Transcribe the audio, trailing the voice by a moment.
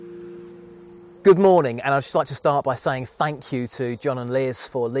Good morning, and I'd just like to start by saying thank you to John and Liz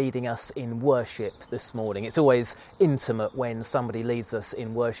for leading us in worship this morning. It's always intimate when somebody leads us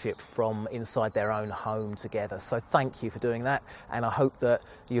in worship from inside their own home together. So thank you for doing that, and I hope that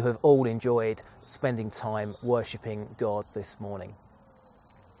you have all enjoyed spending time worshipping God this morning.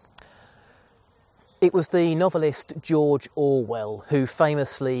 It was the novelist George Orwell who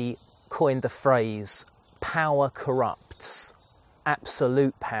famously coined the phrase, "Power corrupts.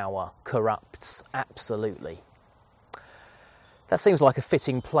 Absolute power corrupts absolutely." That seems like a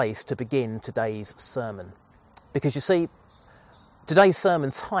fitting place to begin today's sermon, because you see, today's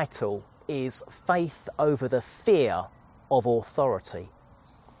sermon title is Faith Over the Fear of Authority.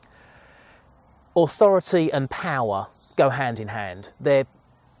 Authority and power go hand in hand. They're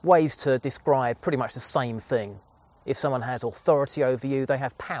ways to describe pretty much the same thing. If someone has authority over you, they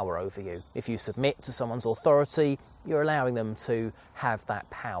have power over you. If you submit to someone's authority, you're allowing them to have that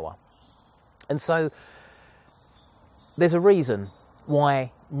power. And so there's a reason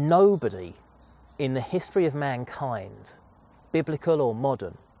why nobody in the history of mankind, biblical or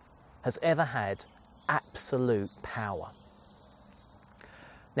modern, has ever had absolute power.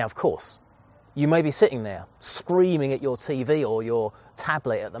 Now, of course, you may be sitting there screaming at your TV or your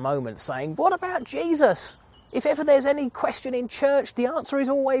tablet at the moment saying, "What about Jesus? If ever there's any question in church, the answer is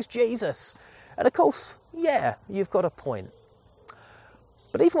always Jesus." And of course, yeah, you've got a point.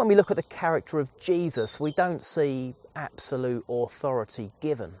 But even when we look at the character of Jesus, we don't see absolute authority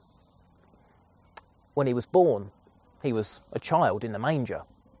given. When he was born, he was a child in the manger,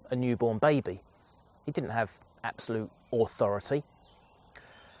 a newborn baby. He didn't have absolute authority.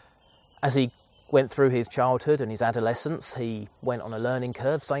 As he went through his childhood and his adolescence, he went on a learning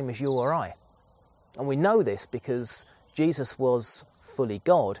curve, same as you or I. And we know this because Jesus was fully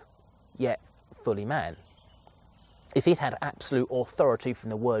God, yet fully man. If he'd had absolute authority from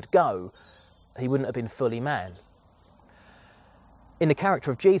the word go, he wouldn't have been fully man. In the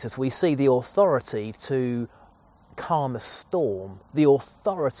character of Jesus, we see the authority to calm a storm, the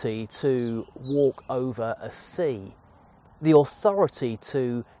authority to walk over a sea, the authority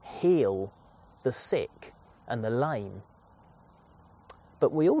to heal the sick and the lame.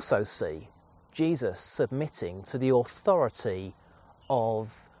 But we also see Jesus submitting to the authority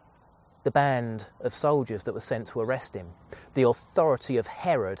of the band of soldiers that were sent to arrest him, the authority of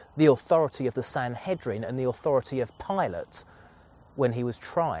Herod, the authority of the Sanhedrin, and the authority of Pilate when he was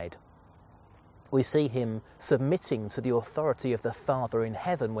tried. We see him submitting to the authority of the Father in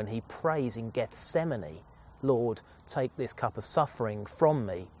heaven when he prays in Gethsemane, "Lord, take this cup of suffering from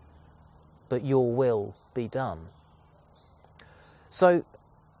me, but your will be done." So,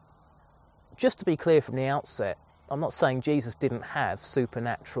 just to be clear from the outset, I'm not saying Jesus didn't have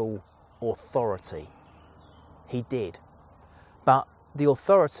supernatural authority. He did. But the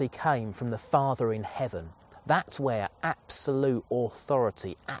authority came from the Father in heaven. That's where absolute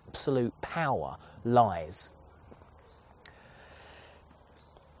authority, absolute power lies.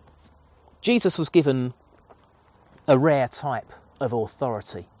 Jesus was given a rare type of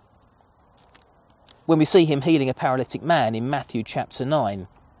authority. When we see him healing a paralytic man in Matthew chapter 9,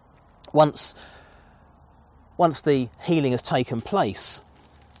 Once the healing has taken place,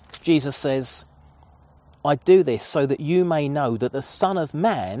 Jesus says, "I do this so that you may know that the Son of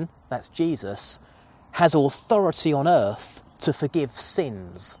Man," that's Jesus, "has authority on earth to forgive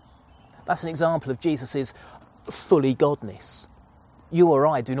sins." That's an example of Jesus' fully godness. You or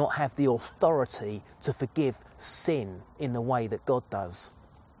I do not have the authority to forgive sin in the way that God does.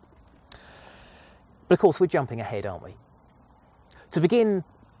 But of course, we're jumping ahead, aren't we? To begin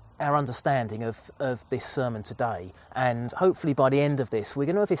our understanding of this sermon today, and hopefully by the end of this we're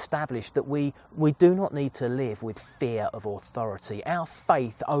going to have established that we do not need to live with fear of authority. Our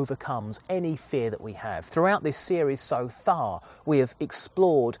faith overcomes any fear that we have. Throughout this series so far, we have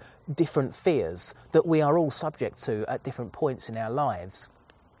explored different fears that we are all subject to at different points in our lives.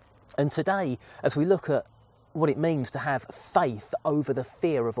 And today, as we look at what it means to have faith over the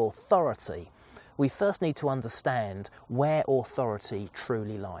fear of authority, we first need to understand where authority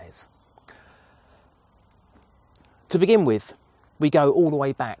truly lies. To begin with, we go all the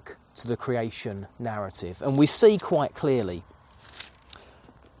way back to the creation narrative, and we see quite clearly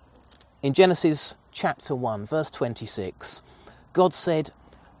in Genesis chapter 1, verse 26, God said,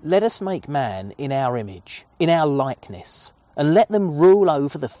 "Let us make man in our image, in our likeness, and let them rule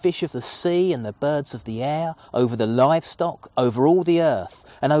over the fish of the sea and the birds of the air, over the livestock, over all the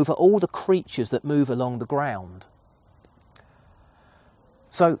earth, and over all the creatures that move along the ground."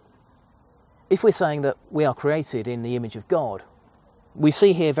 So, if we're saying that we are created in the image of God, we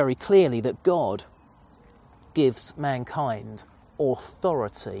see here very clearly that God gives mankind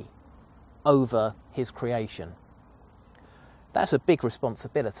authority over his creation. That's a big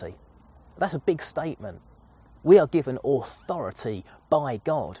responsibility. That's a big statement. We are given authority by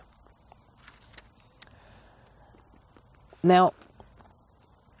God. Now,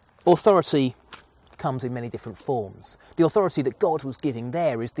 authority comes in many different forms. The authority that God was giving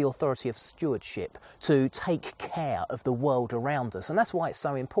there is the authority of stewardship, to take care of the world around us. And that's why it's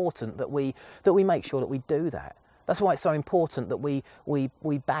so important that we make sure that we do that. That's why it's so important that we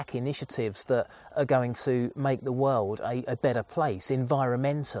back initiatives that are going to make the world a better place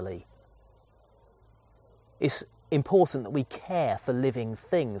environmentally. It's important that we care for living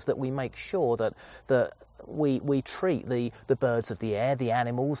things, that we make sure that we treat the birds of the air, the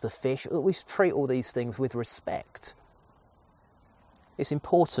animals, the fish, that we treat all these things with respect. It's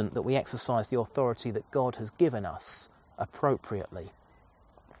important that we exercise the authority that God has given us appropriately.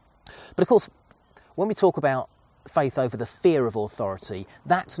 But of course, when we talk about faith over the fear of authority,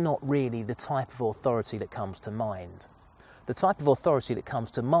 that's not really the type of authority that comes to mind. The type of authority that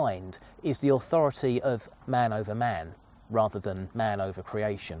comes to mind is the authority of man over man, rather than man over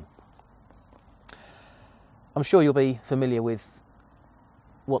creation. I'm sure you'll be familiar with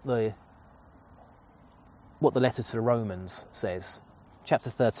what the letter to the Romans says. Chapter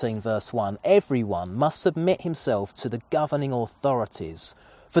 13, verse 1, "Everyone must submit himself to the governing authorities,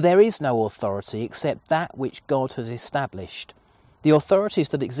 for there is no authority except that which God has established. The authorities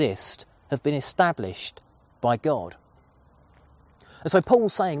that exist have been established by God." And so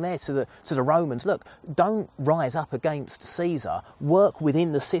Paul's saying there to the Romans, look, don't rise up against Caesar, work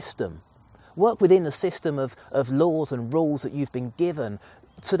within the system. Work within the system of laws and rules that you've been given,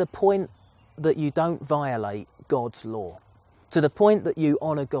 to the point that you don't violate God's law, to the point that you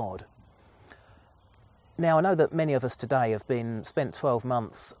honour God. Now, I know that many of us today have spent 12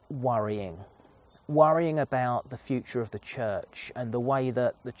 months worrying about the future of the church and the way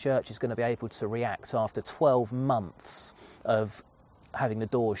that the church is going to be able to react after 12 months of having the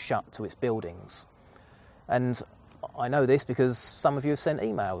doors shut to its buildings. And I know this because some of you have sent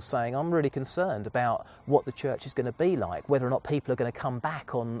emails saying, I'm really concerned about what the church is going to be like, whether or not people are going to come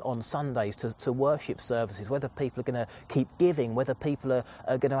back on Sundays to worship services, whether people are going to keep giving, whether people are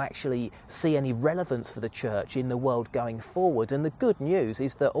going to actually see any relevance for the church in the world going forward. And the good news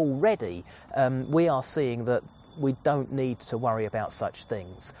is that already we are seeing that we don't need to worry about such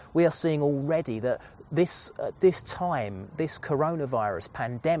things. We are seeing already that this coronavirus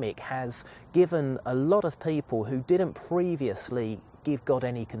pandemic has given a lot of people who didn't previously give God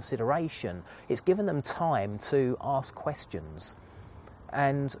any consideration, it's given them time to ask questions.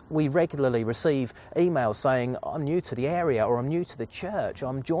 And we regularly receive emails saying, I'm new to the area, or I'm new to the church,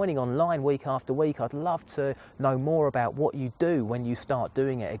 I'm joining online week after week, I'd love to know more about what you do when you start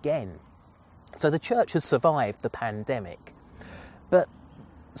doing it again. So the church has survived the pandemic, but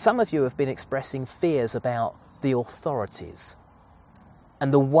some of you have been expressing fears about the authorities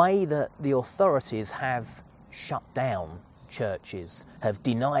and the way that the authorities have shut down churches, have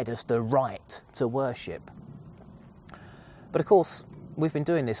denied us the right to worship. But of course, we've been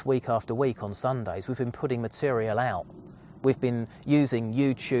doing this week after week on Sundays. We've been putting material out. We've been using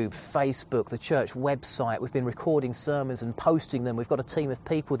YouTube, Facebook, the church website. We've been recording sermons and posting them. We've got a team of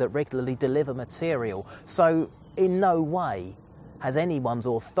people that regularly deliver material. So in no way has anyone's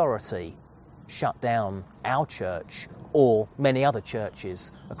authority shut down our church or many other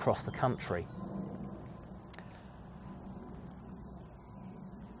churches across the country.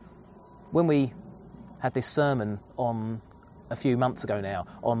 When we had this sermon on a few months ago now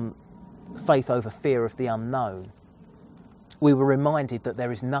on faith over fear of the unknown, we were reminded that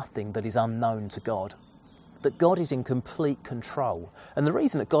there is nothing that is unknown to God, that God is in complete control. And the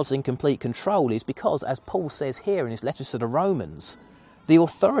reason that God's in complete control is because, as Paul says here in his letters to the Romans, the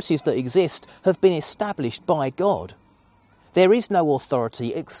authorities that exist have been established by God. There is no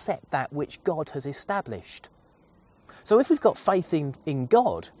authority except that which God has established. So if we've got faith in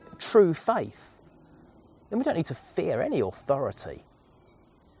God, true faith, then we don't need to fear any authority,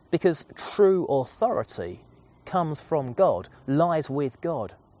 because true authority comes from God, lies with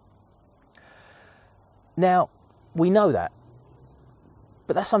God. Now, we know that,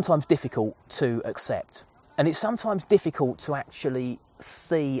 but that's sometimes difficult to accept. And it's sometimes difficult to actually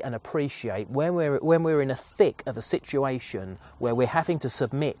see and appreciate when we're in the thick of a situation where we're having to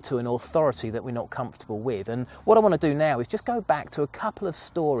submit to an authority that we're not comfortable with. And what I want to do now is just go back to a couple of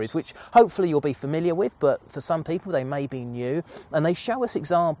stories which hopefully you'll be familiar with, but for some people they may be new, and they show us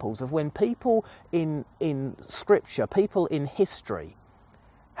examples of when people in Scripture, people in history,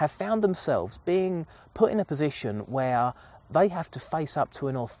 have found themselves being put in a position where they have to face up to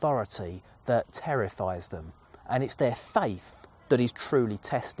an authority that terrifies them, and it's their faith that is truly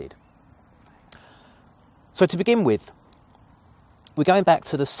tested. So to begin with, we're going back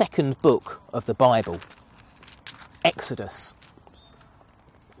to the second book of the Bible, Exodus.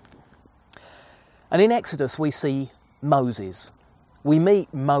 And in Exodus we see Moses. We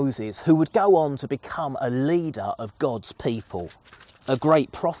meet Moses, who would go on to become a leader of God's people, a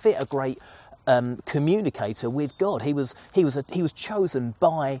great prophet, a great communicator with God. He was chosen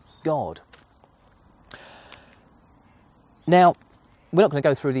by God. Now, we're not going to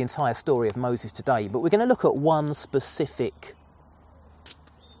go through the entire story of Moses today, but we're going to look at one specific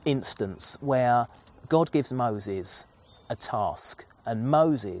instance where God gives Moses a task, and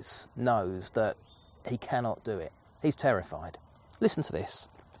Moses knows that he cannot do it. He's terrified. Listen to this.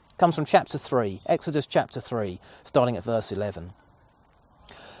 It comes from chapter 3, Exodus chapter 3, starting at verse 11.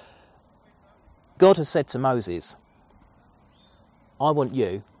 God has said to Moses, I want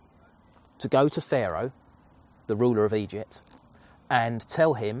you to go to Pharaoh, the ruler of Egypt, and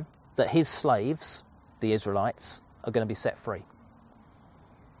tell him that his slaves, the Israelites, are going to be set free.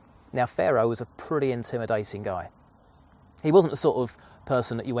 Now, Pharaoh was a pretty intimidating guy. He wasn't the sort of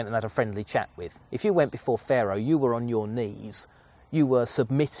person that you went and had a friendly chat with. If you went before Pharaoh, you were on your knees. You were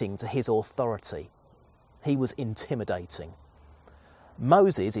submitting to his authority. He was intimidating.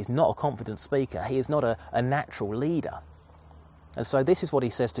 Moses is not a confident speaker. He is not a natural leader. And so this is what he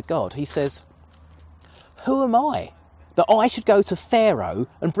says to God. He says, who am I that I should go to Pharaoh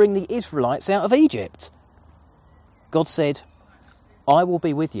and bring the Israelites out of Egypt? God said, I will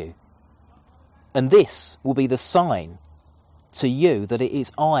be with you. And this will be the sign to you that it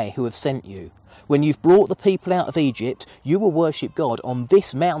is I who have sent you. When you've brought the people out of Egypt, you will worship God on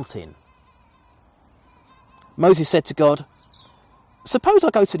this mountain. Moses said to God, suppose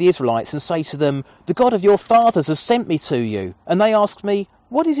I go to the Israelites and say to them, the God of your fathers has sent me to you, and they ask me,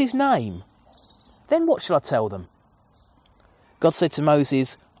 what is his name? Then what shall I tell them? God said to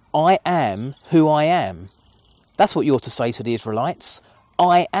Moses, I am who I am. That's what you're to say to the Israelites.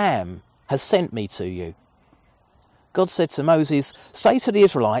 I am has sent me to you. God said to Moses, say to the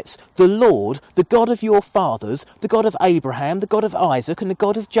Israelites, the Lord, the God of your fathers, the God of Abraham, the God of Isaac, and the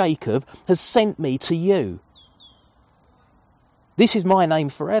God of Jacob, has sent me to you. This is my name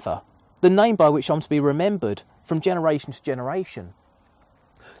forever, the name by which I'm to be remembered from generation to generation.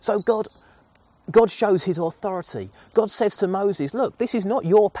 So God shows his authority. God says to Moses, look, this is not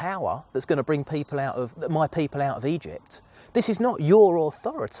your power that's going to bring my people out of Egypt. This is not your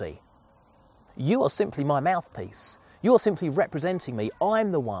authority. You are simply my mouthpiece. You are simply representing me.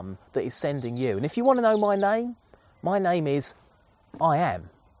 I'm the one that is sending you. And if you want to know my name is I am.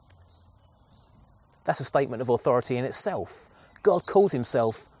 That's a statement of authority in itself. God calls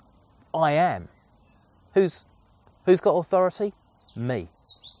himself I am. Who's got authority? Me.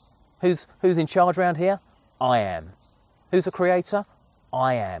 Who's in charge around here? I am. Who's the creator?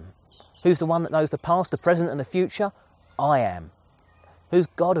 I am. Who's the one that knows the past, the present and the future? I am. Who's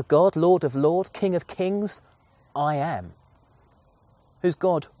God of God, Lord of Lords, King of Kings? I am. Who's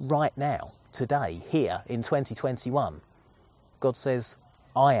God right now, today, here in 2021? God says,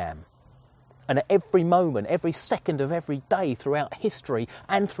 I am. And at every moment, every second of every day throughout history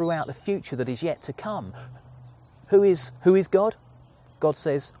and throughout the future that is yet to come, who is God? God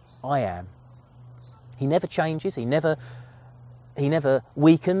says, I am. He never changes, he never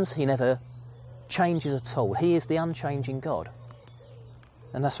weakens, he never changes at all. He is the unchanging God.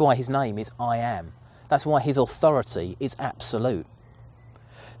 And that's why his name is I am. That's why his authority is absolute.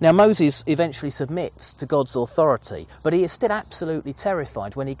 Now Moses eventually submits to God's authority, but he is still absolutely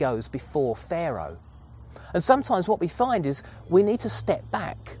terrified when he goes before Pharaoh. And sometimes what we find is we need to step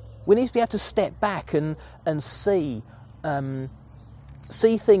back. We need to be able to step back and see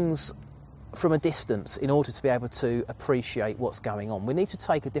things from a distance in order to be able to appreciate what's going on. We need to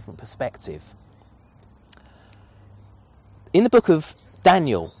take a different perspective. In the book of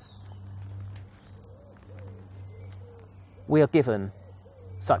Daniel, we are given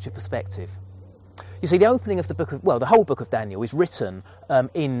such a perspective. You see, the opening of the whole book of Daniel is written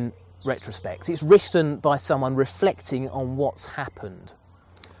in retrospect. It's written by someone reflecting on what's happened.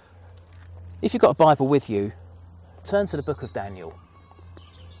 If you've got a Bible with you, turn to the book of Daniel.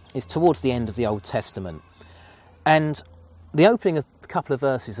 It's towards the end of the Old Testament. And the opening of a couple of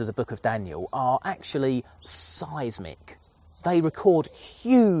verses of the book of Daniel are actually seismic. They record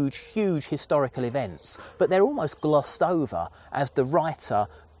huge, huge historical events, but they're almost glossed over as the writer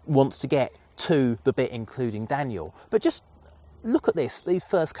wants to get to the bit including Daniel. But just look at these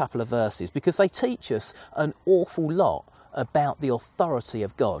first couple of verses, because they teach us an awful lot about the authority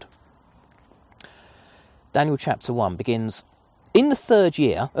of God. Daniel chapter 1 begins, in the 3rd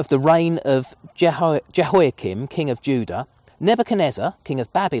year of the reign of Jehoiakim, king of Judah, Nebuchadnezzar, king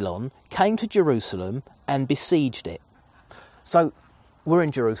of Babylon, came to Jerusalem and besieged it. So we're in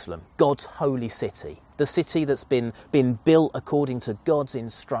Jerusalem, God's holy city, the city that's been built according to God's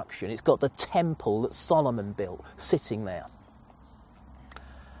instruction. It's got the temple that Solomon built sitting there.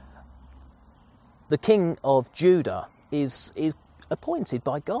 The king of Judah is appointed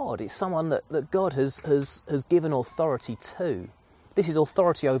by God. It's someone that God has given authority to. This is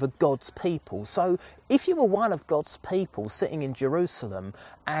authority over God's people. So if you were one of God's people sitting in Jerusalem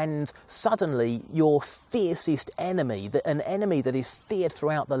and suddenly your fiercest enemy, an enemy that is feared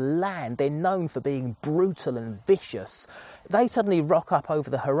throughout the land, they're known for being brutal and vicious, they suddenly rock up over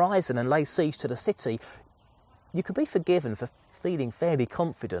the horizon and lay siege to the city, you could be forgiven for feeling fairly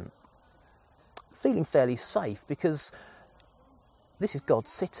confident, feeling fairly safe, because this is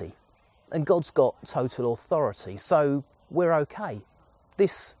God's city and God's got total authority. So we're okay.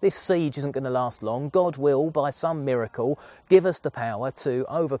 This siege isn't going to last long. God will, by some miracle, give us the power to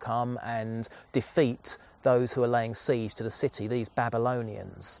overcome and defeat those who are laying siege to the city, these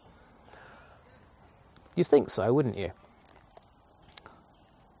Babylonians. You'd think so, wouldn't you?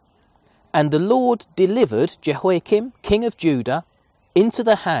 And the Lord delivered Jehoiakim, king of Judah, into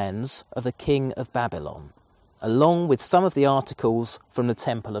the hands of the king of Babylon, along with some of the articles from the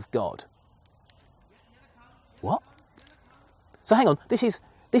temple of God. What? So hang on, this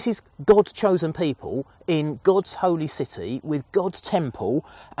is God's chosen people in God's holy city with God's temple,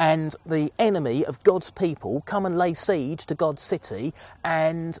 and the enemy of God's people come and lay siege to God's city,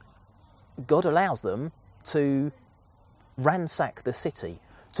 and God allows them to ransack the city,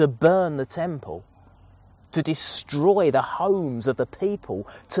 to burn the temple, to destroy the homes of the people,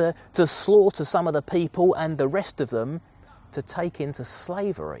 to slaughter some of the people and the rest of them to take into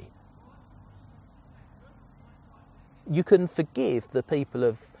slavery. You can forgive the people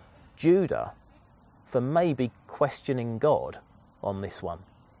of Judah for maybe questioning God on this one.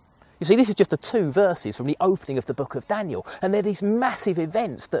 You see, this is just the 2 verses from the opening of the book of Daniel, and they're these massive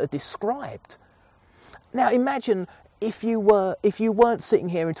events that are described. Now imagine if you weren't sitting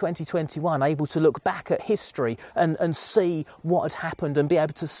here in 2021 able to look back at history and see what had happened and be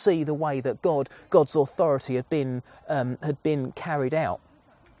able to see the way that God's authority had been carried out.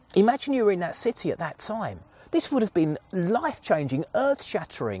 Imagine you were in that city at that time. This would have been life-changing,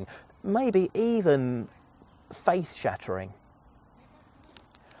 earth-shattering, maybe even faith-shattering.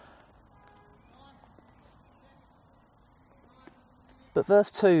 But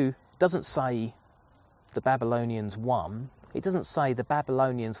verse 2 doesn't say the Babylonians won. It doesn't say the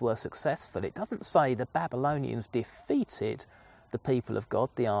Babylonians were successful. It doesn't say the Babylonians defeated the people of God,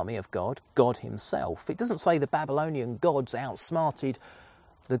 the army of God, God himself. It doesn't say the Babylonian gods outsmarted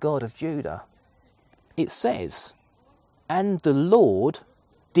the God of Judah. It says, and the Lord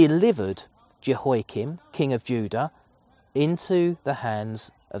delivered Jehoiakim, king of Judah, into the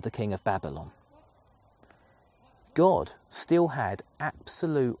hands of the king of Babylon. God still had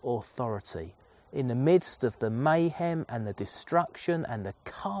absolute authority in the midst of the mayhem and the destruction and the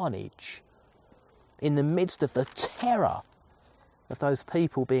carnage, in the midst of the terror of those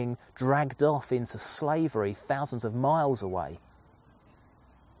people being dragged off into slavery thousands of miles away.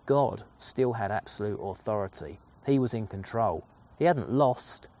 God still had absolute authority. He was in control. He hadn't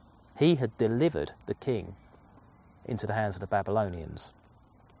lost. He had delivered the king into the hands of the Babylonians.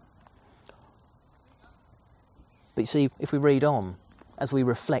 But you see, if we read on, as we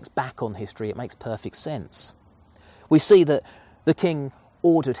reflect back on history, it makes perfect sense. We see that the king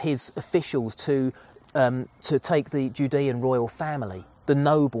ordered his officials to take the Judean royal family, the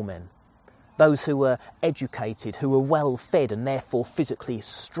noblemen, those who were educated, who were well fed and therefore physically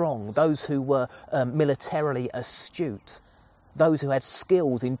strong, those who were militarily astute, those who had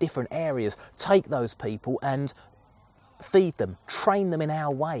skills in different areas. Take those people and feed them, train them in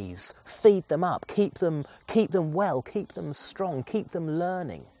our ways, feed them up, keep them well, keep them strong, keep them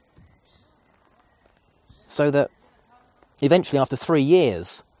learning. So that eventually after 3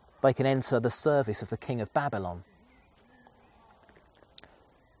 years they can enter the service of the king of Babylon.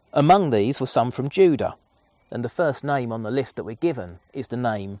 Among these were some from Judah, and the first name on the list that we're given is the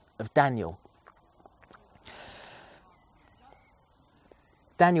name of Daniel.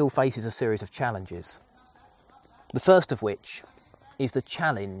 Daniel faces a series of challenges. The first of which is the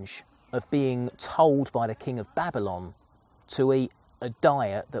challenge of being told by the king of Babylon to eat a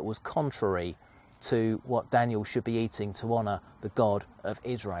diet that was contrary to what Daniel should be eating to honour the God of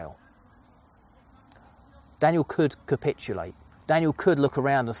Israel. Daniel could capitulate. Daniel could look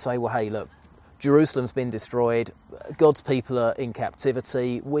around and say, well, hey, look, Jerusalem's been destroyed, God's people are in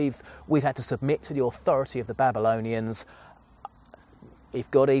captivity, we've had to submit to the authority of the Babylonians.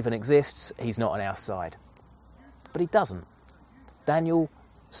 If God even exists, he's not on our side. But he doesn't. Daniel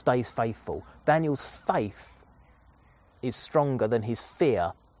stays faithful. Daniel's faith is stronger than his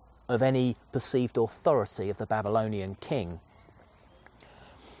fear of any perceived authority of the Babylonian king.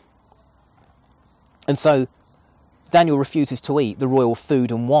 And so Daniel refuses to eat the royal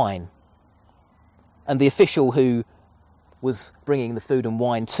food and wine. And the official who was bringing the food and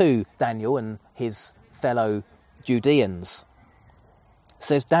wine to Daniel and his fellow Judeans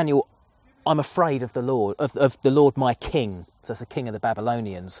says, Daniel, I'm afraid of the Lord, of the Lord my king. So that's the king of the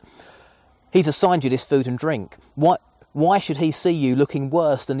Babylonians. He's assigned you this food and drink. Why should he see you looking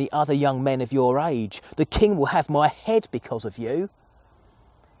worse than the other young men of your age? The king will have my head because of you.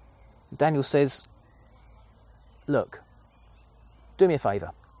 Daniel says, look, do me a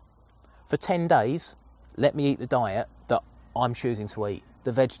favour. For 10 days, let me eat the diet that I'm choosing to eat,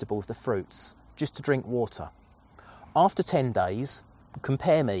 the vegetables, the fruits, just to drink water. After 10 days,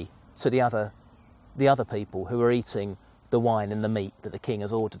 compare me to the other people who are eating the wine and the meat that the king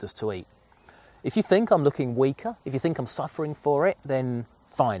has ordered us to eat. If you think I'm looking weaker, if you think I'm suffering for it, then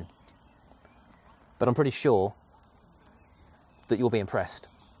fine. But I'm pretty sure that you'll be impressed,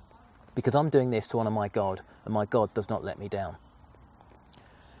 because I'm doing this to honour my God, and my God does not let me down.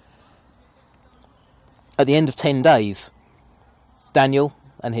 At the end of 10 days, Daniel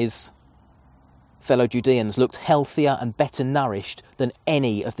and his fellow Judeans looked healthier and better nourished than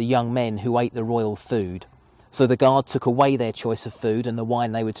any of the young men who ate the royal food. So the guard took away their choice of food and the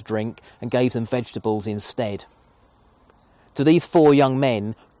wine they were to drink and gave them vegetables instead. To these 4 young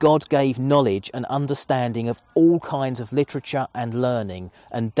men, God gave knowledge and understanding of all kinds of literature and learning,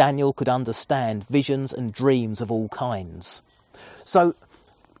 and Daniel could understand visions and dreams of all kinds. So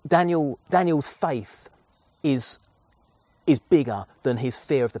Daniel's faith is bigger than his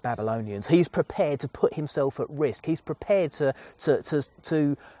fear of the Babylonians. He's prepared to put himself at risk. He's prepared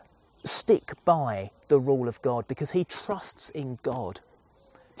to stick by the rule of God because he trusts in God.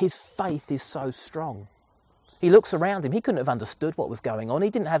 His faith is so strong. He looks around him. He couldn't have understood what was going on. He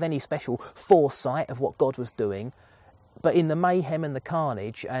didn't have any special foresight of what God was doing. But in the mayhem and the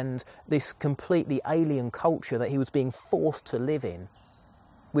carnage and this completely alien culture that he was being forced to live in,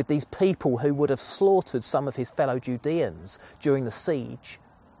 with these people who would have slaughtered some of his fellow Judeans during the siege,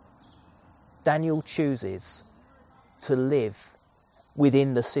 Daniel chooses to live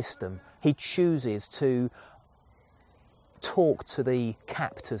within the system. He chooses to talk to the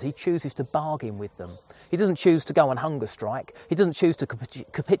captors. He chooses to bargain with them. He doesn't choose to go on hunger strike. He doesn't choose to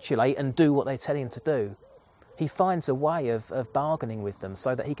capitulate and do what they tell him to do. He finds a way of bargaining with them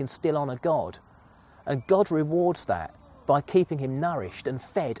so that he can still honour God. And God rewards that by keeping him nourished and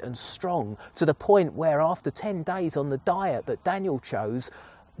fed and strong, to the point where after 10 days on the diet that Daniel chose,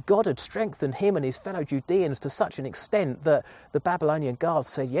 God had strengthened him and his fellow Judeans to such an extent that the Babylonian guards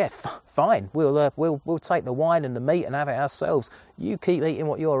said, yeah, fine, we'll take the wine and the meat and have it ourselves. You keep eating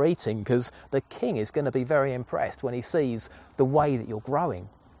what you're eating, because the king is going to be very impressed when he sees the way that you're growing.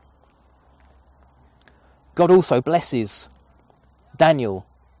 God also blesses Daniel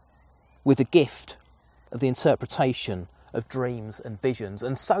with the gift of the interpretation of dreams and visions.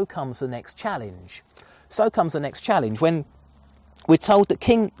 And so comes the next challenge. When we're told that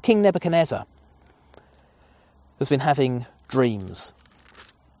King Nebuchadnezzar has been having dreams.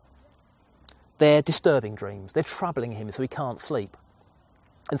 They're disturbing dreams. They're troubling him so he can't sleep.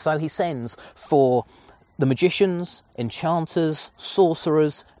 And so he sends for the magicians, enchanters,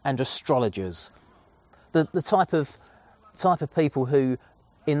 sorcerers and astrologers. The type of people who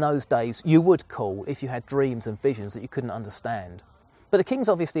in those days you would call if you had dreams and visions that you couldn't understand. But the king's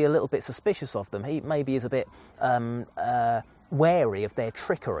obviously a little bit suspicious of them. He maybe is a bit wary of their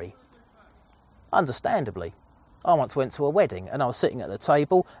trickery. Understandably. I once went to a wedding and I was sitting at the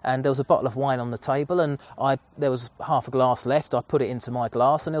table and there was a bottle of wine on the table and there was half a glass left. I put it into my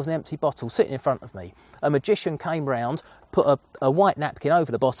glass and there was an empty bottle sitting in front of me. A magician came round, put a white napkin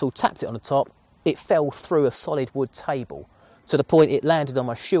over the bottle, tapped it on the top. It fell through a solid wood table to the point it landed on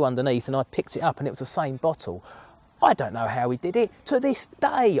my shoe underneath, and I picked it up and it was the same bottle. I don't know how he did it. To this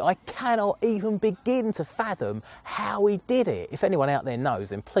day, I cannot even begin to fathom how he did it. If anyone out there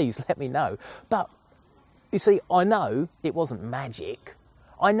knows, then please let me know. But you see, I know it wasn't magic.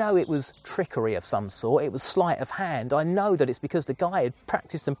 I know it was trickery of some sort. It was sleight of hand. I know that it's because the guy had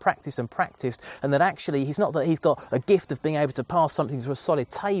practised and practised and practised, and that actually he's not that he's got a gift of being able to pass something to a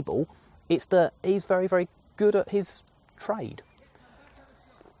solid table. It's that he's very, very good at his trade.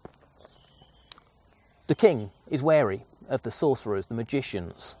 The king is wary of the sorcerers, the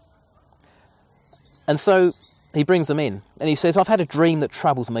magicians. And so he brings them in and he says, I've had a dream that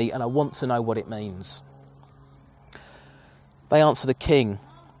troubles me and I want to know what it means. They answer the king,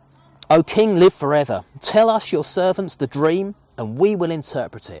 O king, live forever. Tell us, your servants, the dream and we will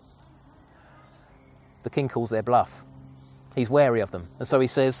interpret it. The king calls their bluff. He's wary of them, and so he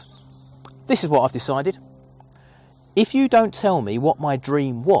says, "This is what I've decided. If you don't tell me what my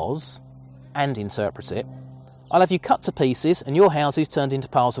dream was and interpret it, I'll have you cut to pieces and your houses turned into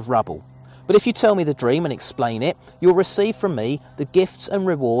piles of rubble. But if you tell me the dream and explain it, you'll receive from me the gifts and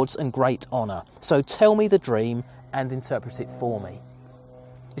rewards and great honour. So tell me the dream and interpret it for me."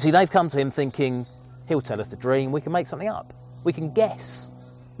 You see, they've come to him thinking, he'll tell us the dream, we can make something up, we can guess,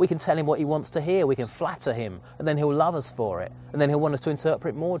 we can tell him what he wants to hear, we can flatter him, and then he'll love us for it, and then he'll want us to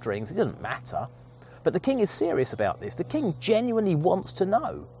interpret more dreams. It doesn't matter. But the king is serious about this. The king genuinely wants to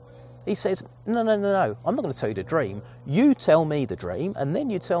know. He says, no, I'm not going to tell you the dream. You tell me the dream, and then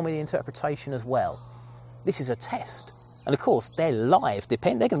you tell me the interpretation as well. This is a test. And of course, their lives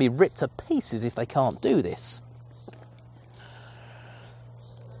depend. They're going to be ripped to pieces if they can't do this.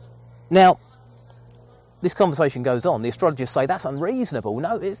 Now, this conversation goes on. The astrologers say, that's unreasonable.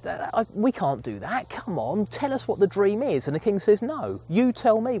 No, we can't do that. Come on, tell us what the dream is. And the king says, no, you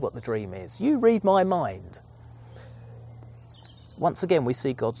tell me what the dream is. You read my mind. Once again, we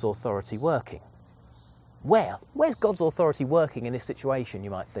see God's authority working. Where's God's authority working in this situation, you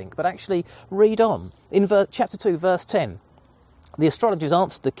might think? But actually, read on. In chapter 2, verse 10, the astrologers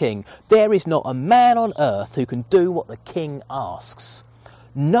answered the king, "There is not a man on earth who can do what the king asks.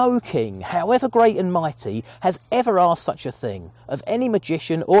 No king, however great and mighty, has ever asked such a thing of any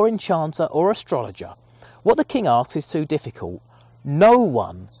magician or enchanter or astrologer. What the king asks is too difficult. No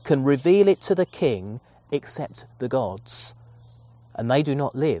one can reveal it to the king except the gods, and they do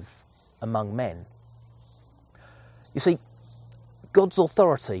not live among men." You see, God's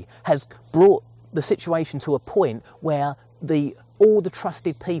authority has brought the situation to a point where all the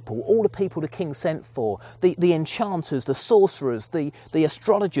trusted people, all the people the king sent for, the enchanters, the sorcerers, the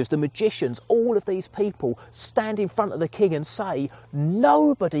astrologers, the magicians, all of these people stand in front of the king and say,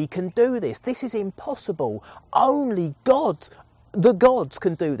 nobody can do this. This is impossible. Only God, the gods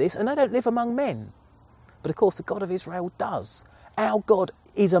can do this, and they don't live among men. But of course, the God of Israel does. Our God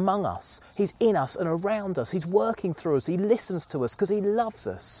is among us. He's in us and around us. He's working through us. He listens to us because he loves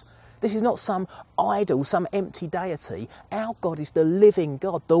us. This is not some idol, some empty deity. Our God is the living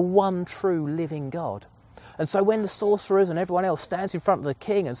God, the one true living God. And so when the sorcerers and everyone else stands in front of the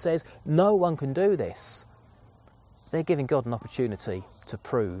king and says, no one can do this, they're giving God an opportunity to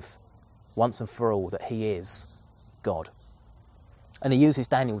prove once and for all that he is God. And he uses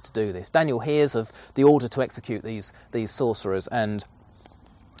Daniel to do this. Daniel hears of the order to execute these sorcerers, and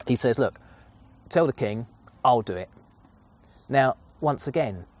he says, look, tell the king, I'll do it. Now, once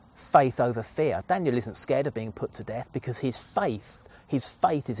again, faith over fear. Daniel isn't scared of being put to death because his faith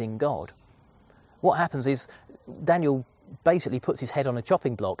is in God. What happens is Daniel basically puts his head on a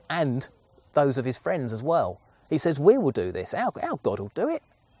chopping block, and those of his friends as well. He says, we will do this. Our God will do it.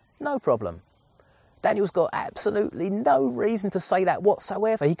 No problem. Daniel's got absolutely no reason to say that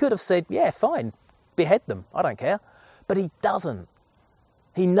whatsoever. He could have said, yeah, fine, behead them, I don't care. But he doesn't.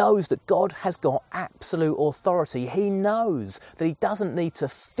 He knows that God has got absolute authority. He knows that he doesn't need to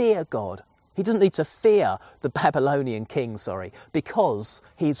fear God. He doesn't need to fear the Babylonian king, because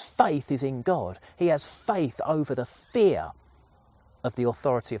his faith is in God. He has faith over the fear of the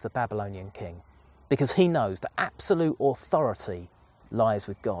authority of the Babylonian king, because he knows that absolute authority lies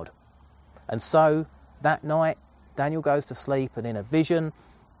with God. And so that night, Daniel goes to sleep, and in a vision,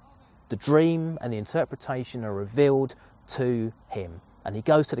 the dream and the interpretation are revealed to him. And he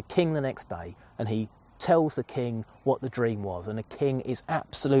goes to the king the next day, and he tells the king what the dream was, and the king is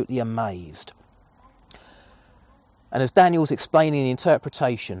absolutely amazed. And as Daniel's explaining the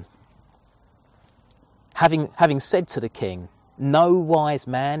interpretation, having said to the king, no wise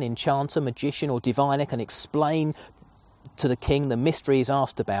man, enchanter, magician or diviner can explain to the king the mystery he's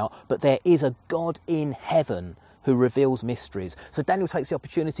asked about, but there is a God in heaven who reveals mysteries. So Daniel takes the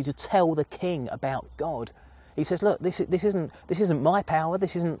opportunity to tell the king about God. He says, look, this isn't my power,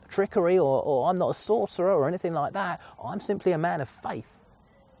 this isn't trickery, or I'm not a sorcerer or anything like that. I'm simply a man of faith.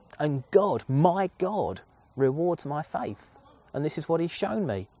 And God, my God, rewards my faith. And this is what he's shown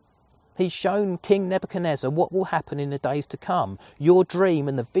me. He's shown King Nebuchadnezzar what will happen in the days to come. Your dream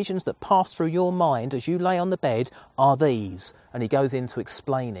and the visions that pass through your mind as you lay on the bed are these. And he goes into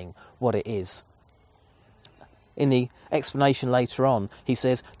explaining what it is. In the explanation later on, he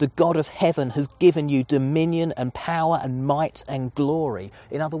says, the God of heaven has given you dominion and power and might and glory.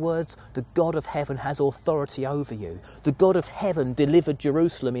 In other words, the God of heaven has authority over you. The God of heaven delivered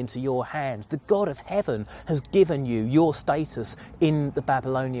Jerusalem into your hands. The God of heaven has given you your status in the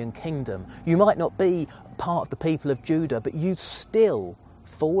Babylonian kingdom. You might not be part of the people of Judah, but you still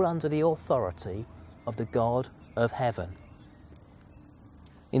fall under the authority of the God of heaven.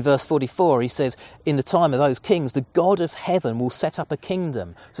 In verse 44, he says, in the time of those kings, the God of heaven will set up a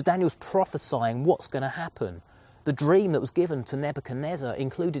kingdom. So Daniel's prophesying what's going to happen. The dream that was given to Nebuchadnezzar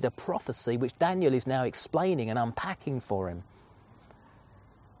included a prophecy which Daniel is now explaining and unpacking for him.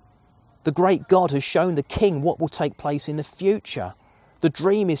 The great God has shown the king what will take place in the future. The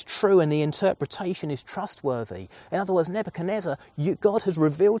dream is true and the interpretation is trustworthy. In other words, Nebuchadnezzar, God has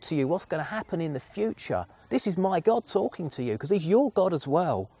revealed to you what's going to happen in the future. This is my God talking to you because he's your God as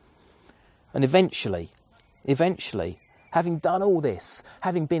well. And eventually, having done all this,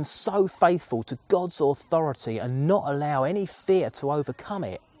 having been so faithful to God's authority and not allow any fear to overcome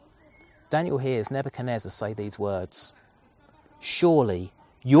it, Daniel hears Nebuchadnezzar say these words, "Surely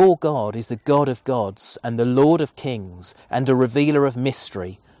your God is the God of gods and the Lord of kings and a revealer of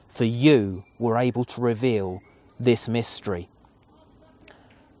mystery, for you were able to reveal this mystery."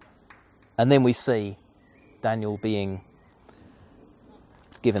 And then we see Daniel being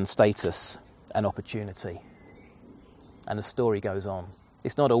given status and opportunity. And the story goes on.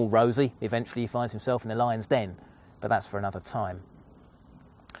 It's not all rosy. Eventually he finds himself in the lion's den, but that's for another time.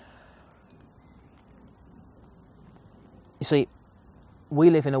 You see, we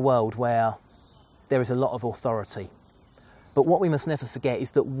live in a world where there is a lot of authority. But what we must never forget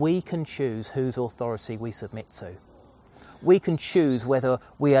is that we can choose whose authority we submit to. We can choose whether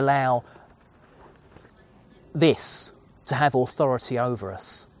we allow this to have authority over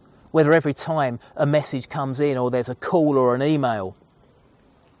us. Whether every time a message comes in or there's a call or an email,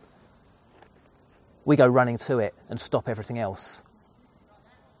 we go running to it and stop everything else.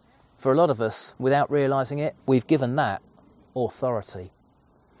 For a lot of us, without realising it, we've given that authority.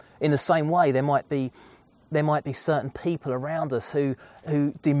 In the same way, there might be certain people around us who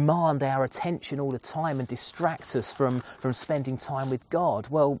demand our attention all the time and distract us from spending time with God.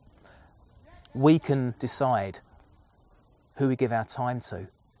 Well, we can decide who we give our time to.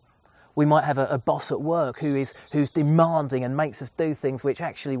 We might have a boss at work who's demanding and makes us do things which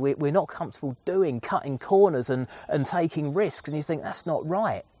actually we're not comfortable doing, cutting corners and taking risks, and you think that's not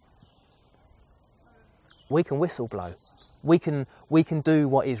right. We can whistle-blow. We can do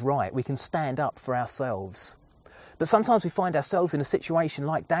what is right. We can stand up for ourselves. But sometimes we find ourselves in a situation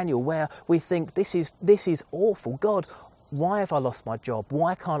like Daniel where we think this is awful. God, why have I lost my job?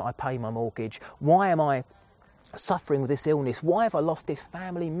 Why can't I pay my mortgage? Why am I suffering with this illness? Why have I lost this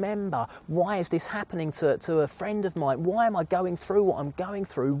family member? Why is this happening to a friend of mine? Why am I going through what I'm going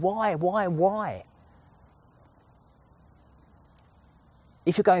through? Why?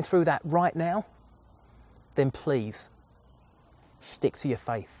 If you're going through that right now, then please stick to your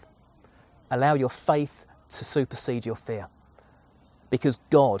faith. Allow your faith to supersede your fear. Because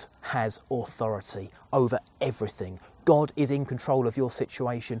God has authority over everything. God is in control of your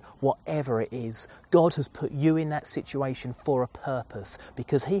situation, whatever it is. God has put you in that situation for a purpose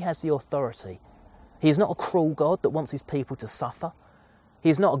because he has the authority. He is not a cruel God that wants his people to suffer. He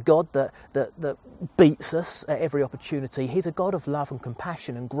is not a God that beats us at every opportunity. He's a God of love and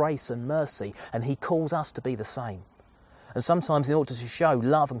compassion and grace and mercy, and he calls us to be the same. And sometimes in order to show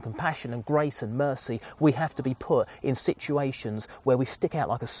love and compassion and grace and mercy, we have to be put in situations where we stick out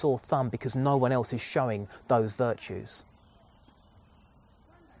like a sore thumb because no one else is showing those virtues.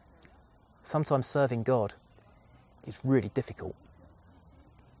 Sometimes serving God is really difficult.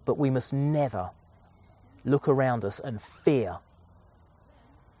 But we must never look around us and fear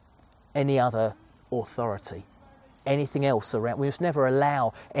any other authority. Anything else around. We must never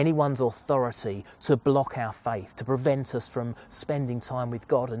allow anyone's authority to block our faith, to prevent us from spending time with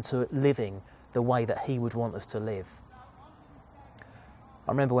God and to living the way that he would want us to live.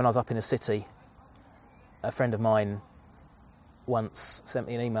 I remember when I was up in a city, a friend of mine once sent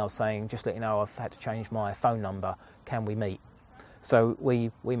me an email saying, just let you know I've had to change my phone number, can we meet? So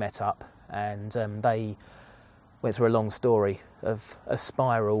we met up and they went through a long story of a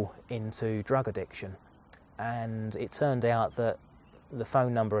spiral into drug addiction. And it turned out that the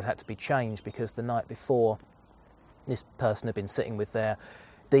phone number had to be changed because the night before, this person had been sitting with their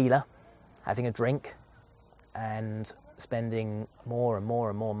dealer, having a drink and spending more and more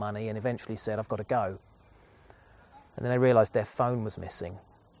and more money, and eventually said, I've got to go. And then they realised their phone was missing.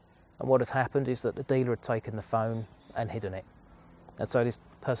 And what had happened is that the dealer had taken the phone and hidden it. And so this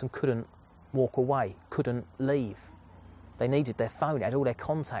person couldn't walk away, couldn't leave. They needed their phone, it had all their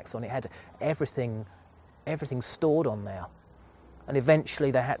contacts on it, had everything stored on there. And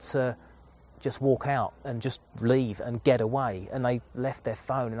eventually they had to just walk out and just leave and get away. And they left their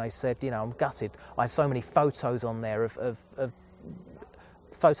phone and they said, I'm gutted. I had so many photos on there of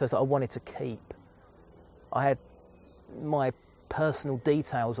photos that I wanted to keep. I had my personal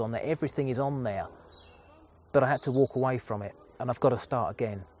details on there. Everything is on there. But I had to walk away from it. and I've got to start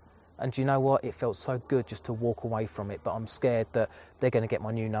again. And do you know what? It felt so good just to walk away from it, but I'm scared that they're going to get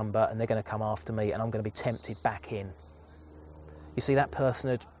my new number and they're going to come after me and I'm going to be tempted back in. You see, that person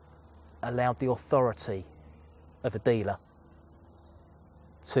had allowed the authority of a dealer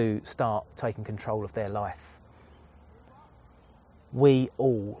to start taking control of their life. We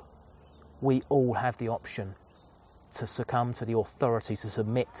all have the option to succumb to the authority, to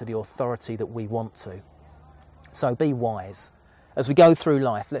submit to the authority that we want to. So be wise. As we go through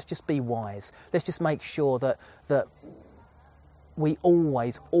life, let's just be wise. Let's just make sure that we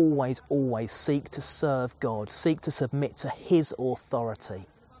always seek to serve God, seek to submit to His authority.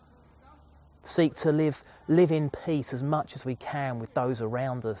 Seek to live in peace as much as we can with those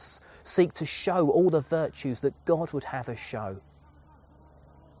around us. Seek to show all the virtues that God would have us show.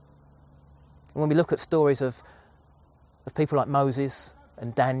 And when we look at stories of people like Moses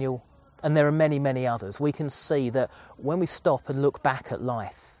and Daniel, and there are many, many others, we can see that when we stop and look back at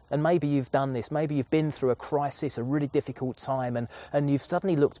life, and maybe you've done this, maybe you've been through a crisis, a really difficult time, and you've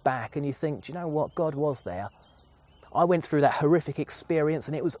suddenly looked back and you think, do you know what, God was there. I went through that horrific experience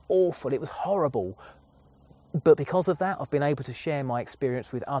and it was awful, it was horrible. But because of that, I've been able to share my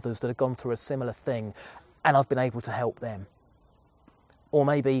experience with others that have gone through a similar thing, and I've been able to help them. Or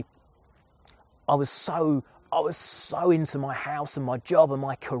maybe I was so into my house and my job and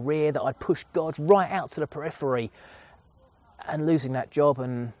my career that I'd pushed God right out to the periphery, and losing that job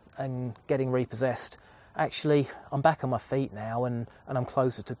and getting repossessed. Actually, I'm back on my feet now and I'm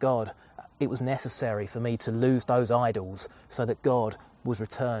closer to God. It was necessary for me to lose those idols so that God was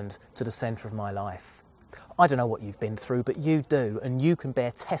returned to the centre of my life. I don't know what you've been through, but you do, and you can bear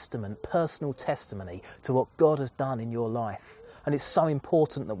testament, personal testimony to what God has done in your life. And it's so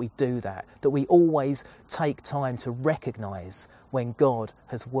important that we do that we always take time to recognise when God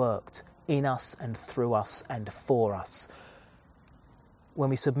has worked in us and through us and for us. When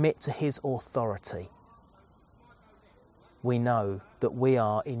we submit to His authority, we know that we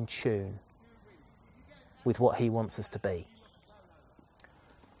are in tune with what He wants us to be.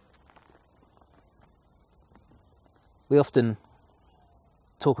 We often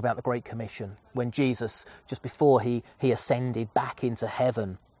talk about the Great Commission, when Jesus, just before he ascended back into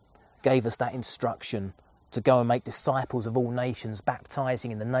heaven, gave us that instruction to go and make disciples of all nations,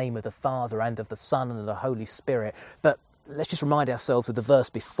 baptising in the name of the Father and of the Son and of the Holy Spirit. But let's just remind ourselves of the verse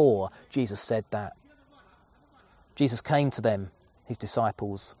before Jesus said that. Jesus came to them, His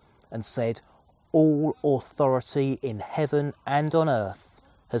disciples, and said, "All authority in heaven and on earth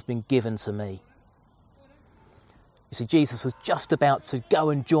has been given to me." You see, Jesus was just about to go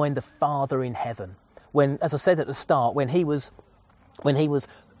and join the Father in heaven. When, as I said at the start, when he was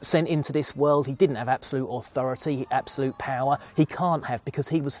sent into this world, he didn't have absolute authority, absolute power. He can't have, because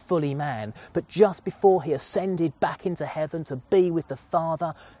he was fully man. But just before he ascended back into heaven to be with the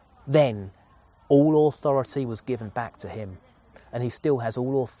Father, then all authority was given back to him. And he still has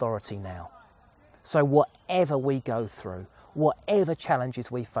all authority now. So whatever we go through, whatever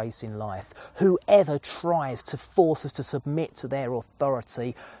challenges we face in life, whoever tries to force us to submit to their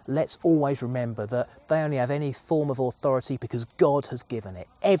authority, let's always remember that they only have any form of authority because God has given it.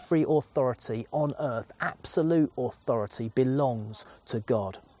 Every authority on earth, absolute authority, belongs to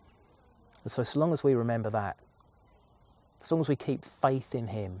God. And so long as we remember that, as long as we keep faith in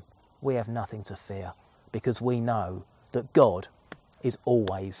Him, we have nothing to fear, because we know that God is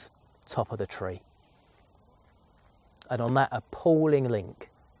always top of the tree. And on that appalling link,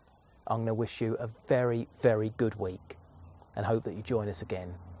 I'm going to wish you a very, very good week and hope that you join us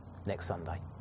again next Sunday.